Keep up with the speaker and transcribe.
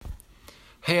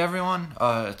Hey everyone,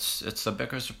 it's the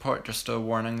Bickers Report. Just a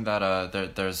warning that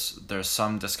there's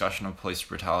some discussion of police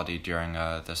brutality during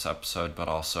this episode, but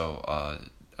also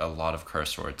a lot of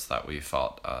curse words that we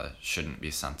felt shouldn't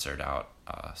be censored out.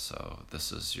 So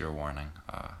this is your warning.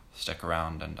 Stick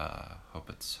around and hope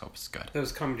it's good.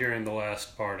 Those come during the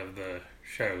last part of the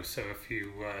show, so if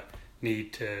you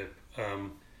need to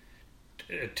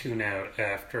tune out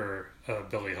after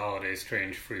Billie Holiday's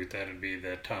Strange Fruit, that'd be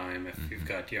the time if you've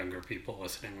got younger people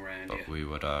listening around you. But we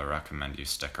would recommend you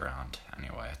stick around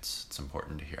anyway. It's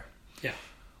important to hear. Yeah.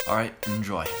 All right,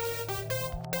 enjoy.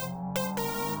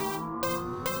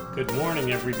 Good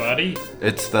morning, everybody.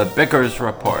 It's the Bickers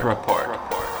Report.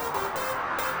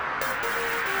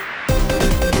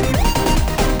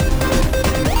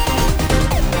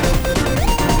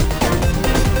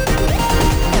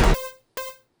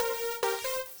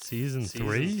 Season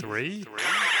 3?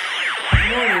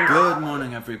 Good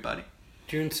morning, everybody.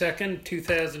 June 2nd,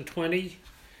 2020.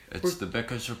 It's the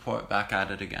Bickers Report, back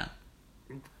at it again.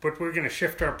 But we're going to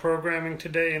shift our programming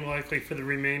today and likely for the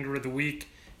remainder of the week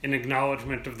in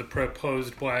acknowledgement of the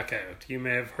proposed blackout. You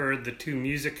may have heard the two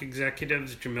music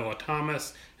executives, Jamila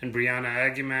Thomas and Brianna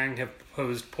Agumang, have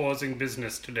proposed pausing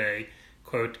business today,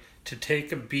 quote, to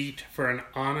take a beat for an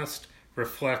honest,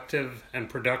 reflective, and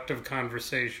productive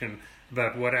conversation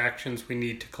about what actions we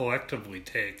need to collectively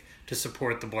take to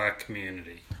support the Black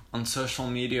community. On social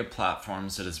media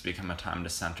platforms, it has become a time to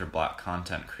center Black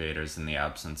content creators in the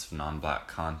absence of non-Black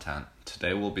content.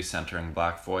 Today we'll be centering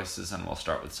Black voices, and we'll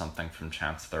start with something from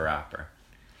Chance the Rapper.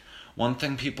 One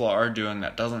thing people are doing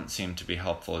that doesn't seem to be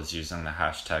helpful is using the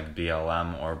hashtag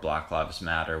BLM or Black Lives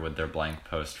Matter with their blank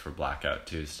post for Blackout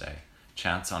Tuesday.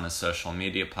 Chance on his social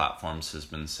media platforms has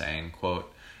been saying,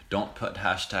 quote, "Don't put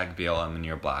hashtag BLM in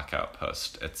your blackout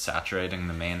post. It's saturating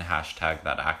the main hashtag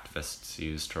that activists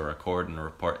use to record and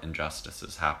report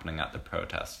injustices happening at the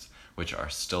protests, which are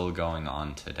still going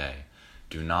on today.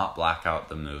 Do not black out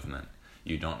the movement.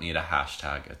 You don't need a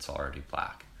hashtag. It's already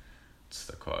black." It's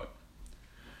the quote.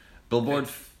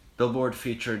 Billboard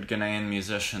featured Ghanaian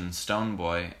musician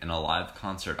Stonebwoy in a live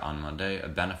concert on Monday, a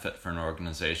benefit for an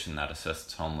organization that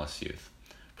assists homeless youth.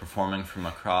 Performing from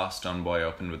Accra, Stonebwoy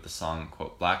opened with the song,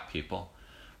 quote, "Black People."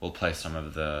 We'll play some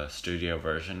of the studio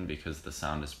version because the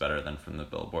sound is better than from the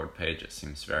Billboard page. It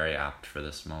seems very apt for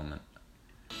this moment.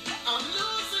 I'm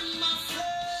losing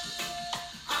myself.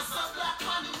 I saw black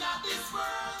man in this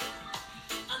world.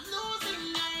 I'm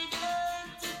losing my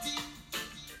identity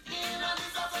in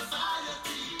this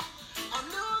society. I'm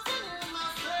losing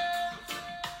myself.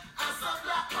 I saw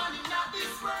black man in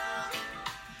this world.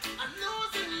 I'm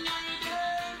losing my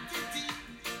identity.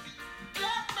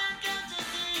 Black man, can't you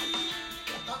see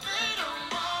that they don't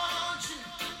want you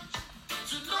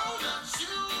to know that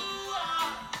you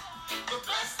are the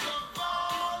best of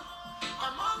all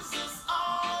amongst us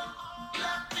all,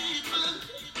 black people.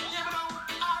 Yeah,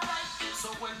 alright. So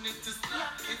when it is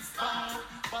black, it's bad,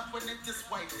 but when it is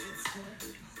white, it's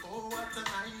good. Oh, what a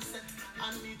mindset,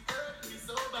 and it hurt me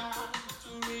so bad to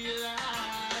realize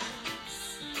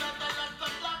that a lot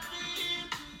of black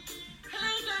people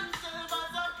hate themselves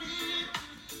as a people.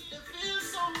 They feel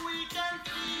so weak and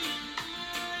free,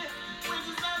 which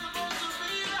is not supposed to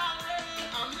be that way.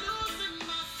 I'm losing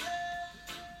myself.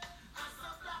 As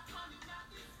a black man in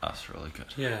this. That's really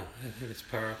good. Yeah, I think it's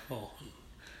powerful.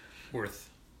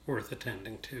 Worth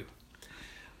attending to.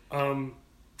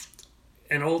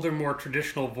 An older, more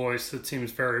traditional voice that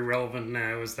seems very relevant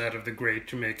now is that of the great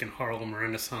Jamaican Harlem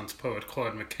Renaissance poet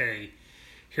Claude McKay.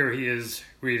 Here he is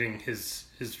reading his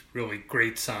really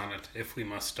great sonnet, "If We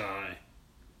Must Die."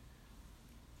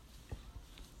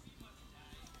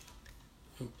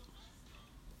 Oh.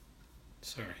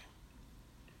 Sorry.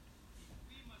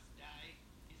 We Must Die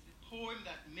is the poem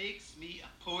that makes me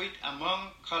a poet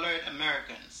among colored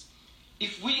Americans.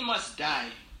 If we must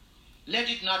die, let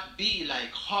it not be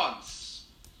like hogs,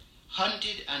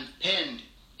 hunted and penned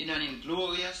in an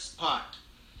inglorious spot,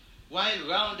 while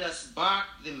round us bark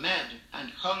the mad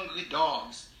and hungry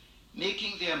dogs,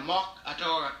 making their mock at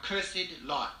our accursed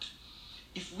lot.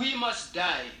 If we must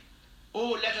die,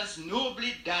 oh, let us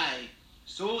nobly die,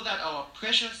 so that our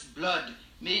precious blood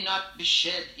may not be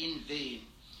shed in vain.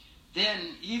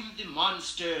 Then even the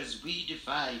monsters we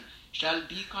defy shall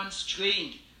be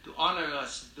constrained to honor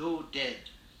us though dead.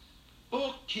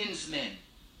 O kinsmen,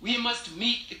 we must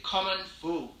meet the common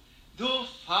foe. Though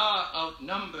far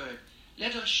outnumbered,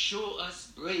 let us show us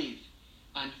brave,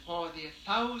 and for their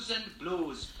 1,000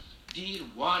 blows deal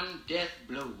one death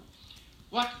blow.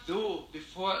 What though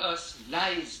before us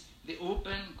lies the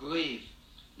open grave?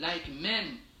 Like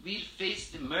men, we'll face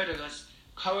the murderous,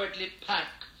 cowardly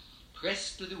pack,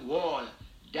 pressed to the wall,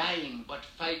 die dying but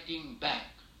fighting back.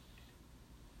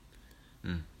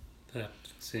 That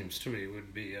seems to me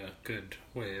would be a good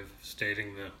way of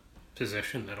stating the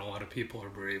position that a lot of people are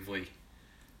bravely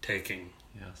taking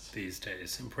these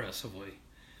days, impressively.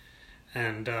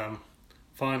 And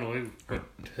finally, what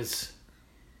has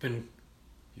been...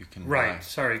 You can go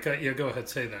ahead,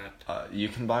 say that. You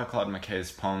can buy Claude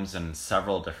McKay's poems in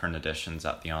several different editions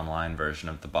at the online version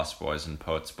of the Busboys and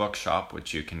Poets Bookshop,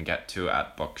 which you can get to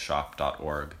at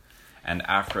bookshop.org. And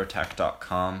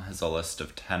Afrotech.com has a list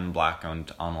of 10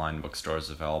 Black-owned online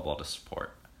bookstores available to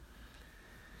support.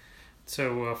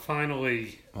 So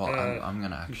finally... Well, I'm going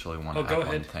to actually want to add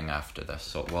one thing after this,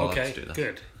 so let's do this.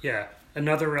 Good. Yeah,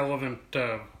 another relevant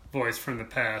voice from the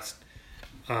past,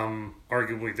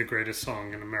 arguably the greatest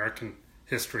song in American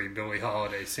history, Billie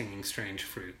Holiday singing Strange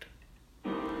Fruit.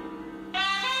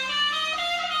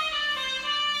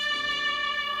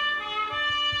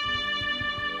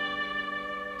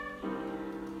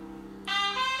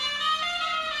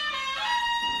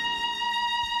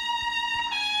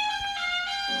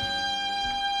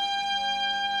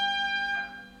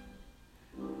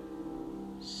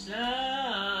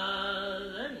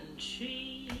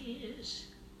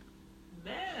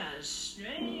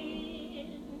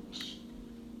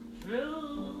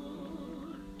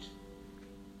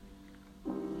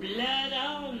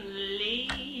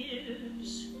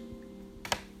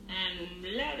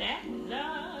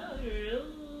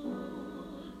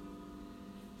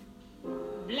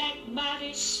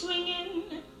 Swinging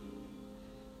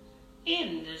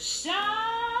in the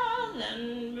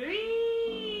southern breeze,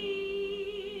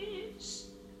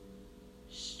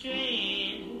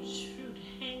 strange fruit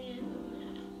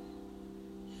hanging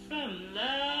from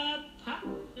the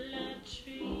poplar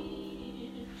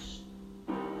trees.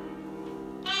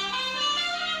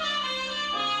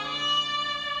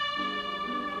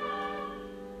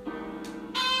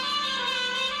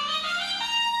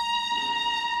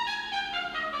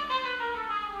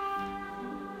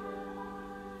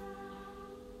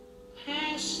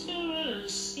 Pastoral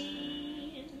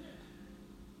scene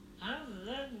of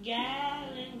the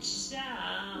gallant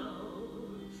South,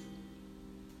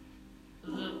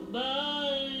 the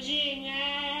bulging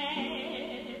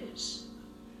eyes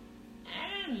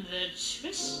and the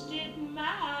twisted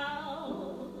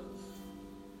mouth,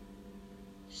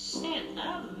 scent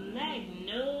of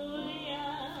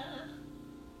magnolia,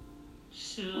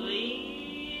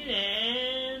 sweet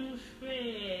and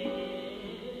fresh.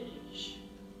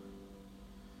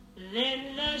 Then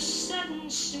the sudden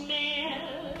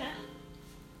smell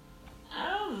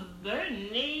of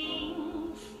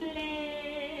burning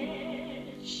flesh.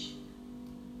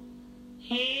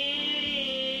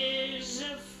 Here's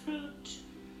a fruit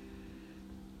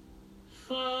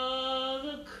for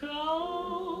the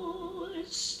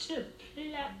crows to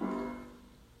pluck,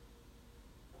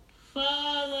 for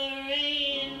the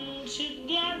rain to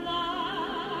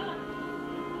gather,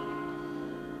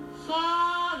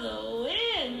 for the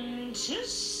wind to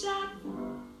suck,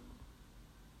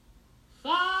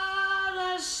 for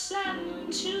the sun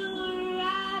to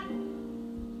rot,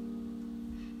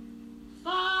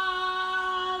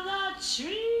 for the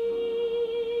tree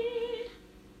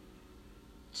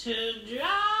to drop.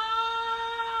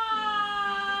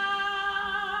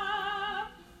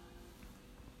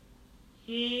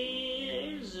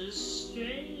 Here's a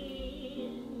strange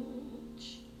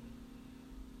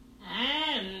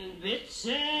and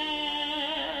bitter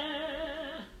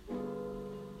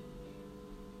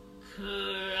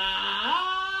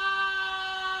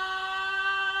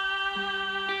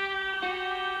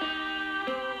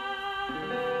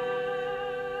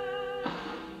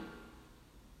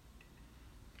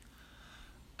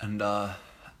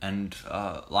And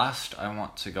last, I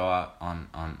want to go out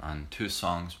on two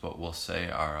songs, but we'll say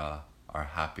our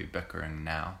happy bickering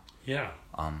now. Yeah.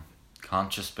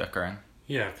 Conscious bickering.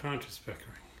 Yeah, conscious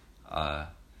bickering.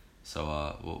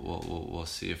 So we'll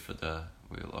see you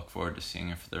we look forward to seeing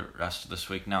you for the rest of this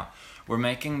week. Now, we're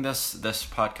making this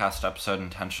podcast episode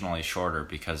intentionally shorter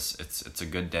because it's a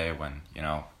good day when,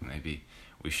 maybe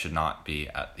we should not be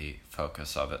at the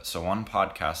focus of it. So one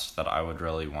podcast that I would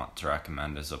really want to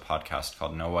recommend is a podcast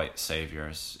called No White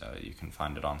Saviors. You can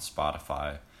find it on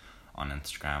Spotify, on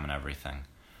Instagram and everything.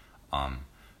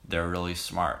 They're really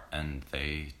smart, and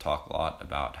they talk a lot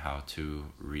about how to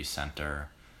recenter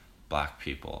Black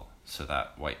people so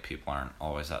that white people aren't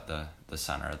always at the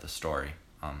center of the story,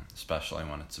 especially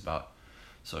when it's about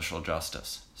social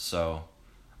justice. So,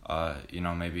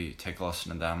 maybe take a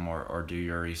listen to them or do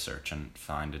your research and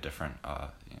find a different,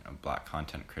 Black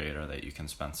content creator that you can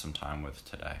spend some time with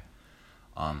today.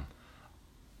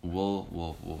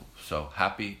 So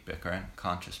happy bickering,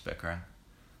 conscious bickering.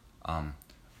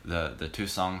 The two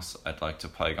songs I'd like to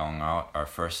play going out are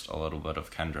first a little bit of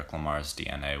Kendrick Lamar's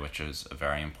DNA, which is a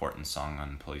very important song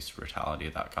on police brutality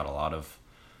that got a lot of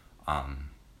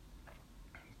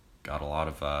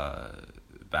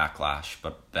backlash,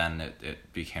 but then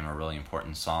it became a really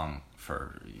important song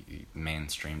for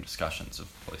mainstream discussions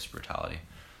of police brutality.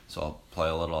 So I'll play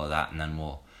a little of that, and then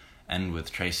we'll end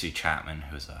with Tracy Chapman,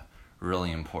 who's a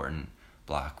really important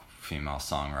black female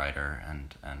songwriter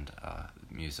and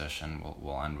musician.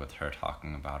 We'll end with her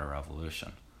talking about a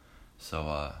revolution.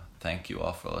 So thank you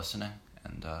all for listening,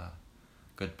 and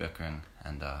good bickering,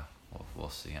 and we'll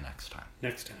see you next time.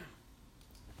 Next time.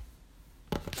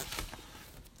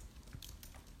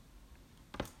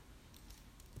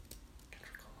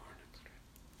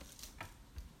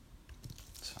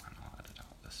 It's fine, I'll edit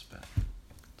out this bit.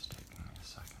 It's taking me a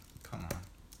second. Come on.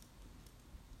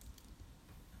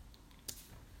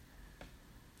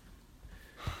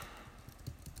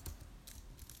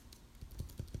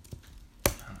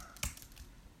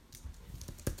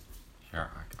 Here,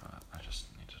 I got it. I just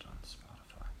need it on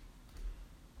Spotify.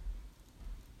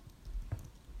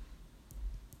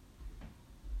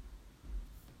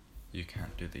 You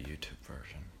can't do the YouTube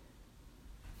version.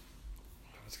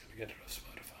 I was going to get it off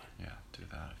Spotify. Yeah, do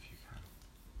that if you can.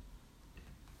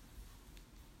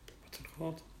 What's it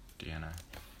called? DNA.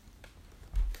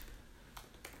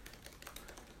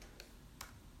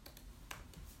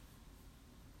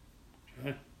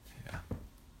 Right. Yeah.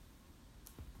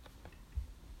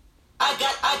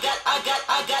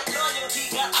 I got loyalty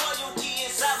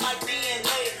inside my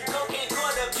DNA. Cocaine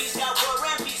quarter piece, got war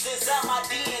and peace inside my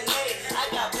DNA. I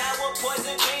got power,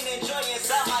 poison, pain, and joy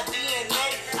inside my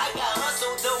DNA. I got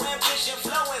hustle, though, ambition,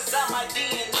 flow inside my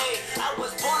DNA. I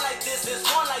was born like this,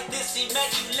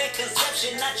 immaculate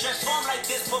conception. I transform like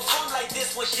this, perform like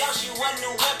this. Was Yaoshi one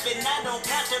new weapon? I don't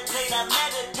contemplate, I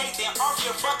meditate. Then off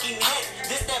your fucking head.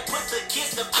 This that put the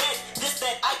kids to bed. This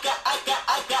that I got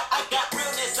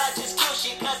realness. I just kill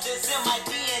shit 'cause it's in my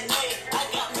DNA. I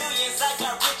got millions, I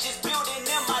got riches building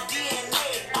in my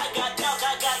DNA. I got dark,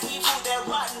 I got evil that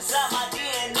rot inside my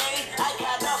DNA. I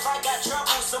got love, I got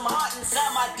trouble, some heart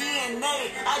inside my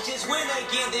DNA. I just win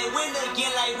again, then win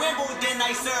again like Wimbledon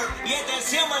I serve. Yeah, that's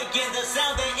him again, the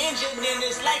sound the engine in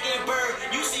is like a bird.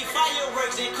 You see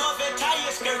fireworks and Corvette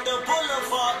tires skirt the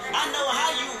boulevard. I know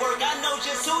how you work, I know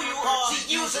just who you are.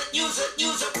 See, use a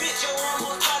bitch, your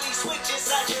hormones probably switch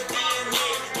inside your DNA.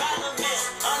 Problem is,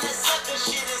 all that sucker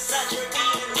shit inside your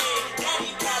DNA.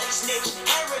 Daddy probably snitch,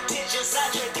 heritage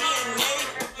inside your DNA.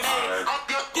 Hey,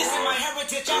 this is my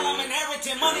heritage, all I'm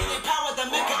inheriting. Money and power, the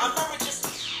mecca of marriages.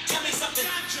 Tell me something,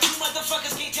 you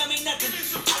motherfuckers can't tell me nothing.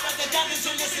 I'd rather die than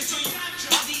to listen to you.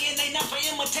 My DNA not for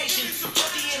imitation, your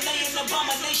DNA an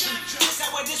abomination. This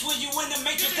how I this when you in the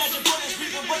matrix, dodging bullets,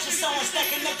 reaping what you're sowing,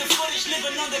 stacking up the footage,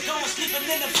 living on the go and sleeping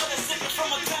in the villa, sipping from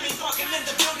a Grammy, walking in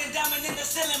the building, diamond in the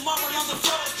ceiling, marble on the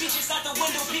floor, beaches out the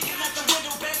window, peeking out the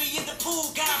window, baby in the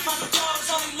pool, gotta find the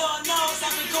doors, only Lord knows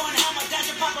I've been going hammer,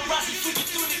 dodging paparazzi, freaking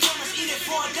through the cameras, eating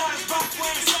 $4, rock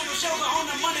wearing sandals, yoga on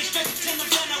the money, straight to the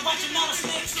van, I'm watching all the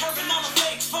snakes, curving all the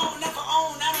fakes, phone never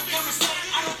own, I don't conversate,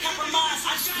 I don't compromise,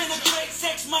 I just penetrate,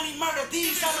 sex, money, murder,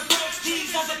 these are the breaks,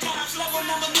 these are the times, level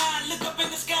number 9, look up in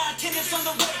the sky, tennis on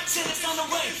the way, tennis on the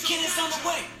way, tennis on the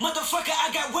way, motherfucker,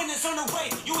 I got winners on the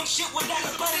way, you ain't shit without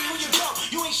a buddy on your go,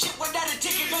 you ain't shit without a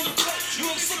ticket on your plate, you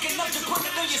ain't sick enough to put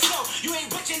it on yourself, you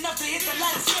ain't rich enough to hit the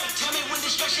light of skate, tell me when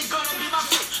destruction gonna be my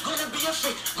fate, gonna be a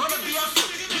fate, gonna be a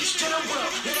fate, peace to the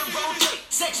world, let it rotate,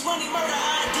 sex, money, murder,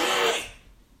 DNA.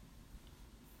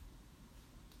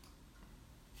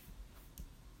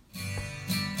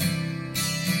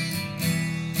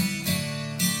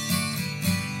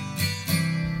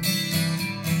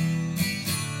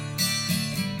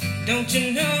 Don't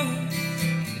you know,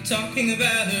 you're talking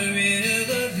about a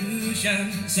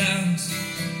revolution sounds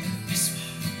like a whisper.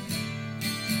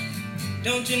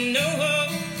 Don't you know,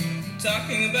 you're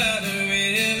talking about a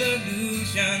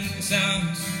revolution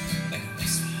sounds like a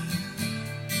whisper.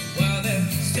 While they're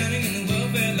standing in the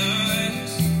welfare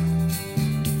lines,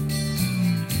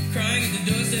 crying at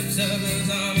the doorsteps of those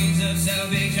armies of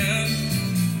salvation.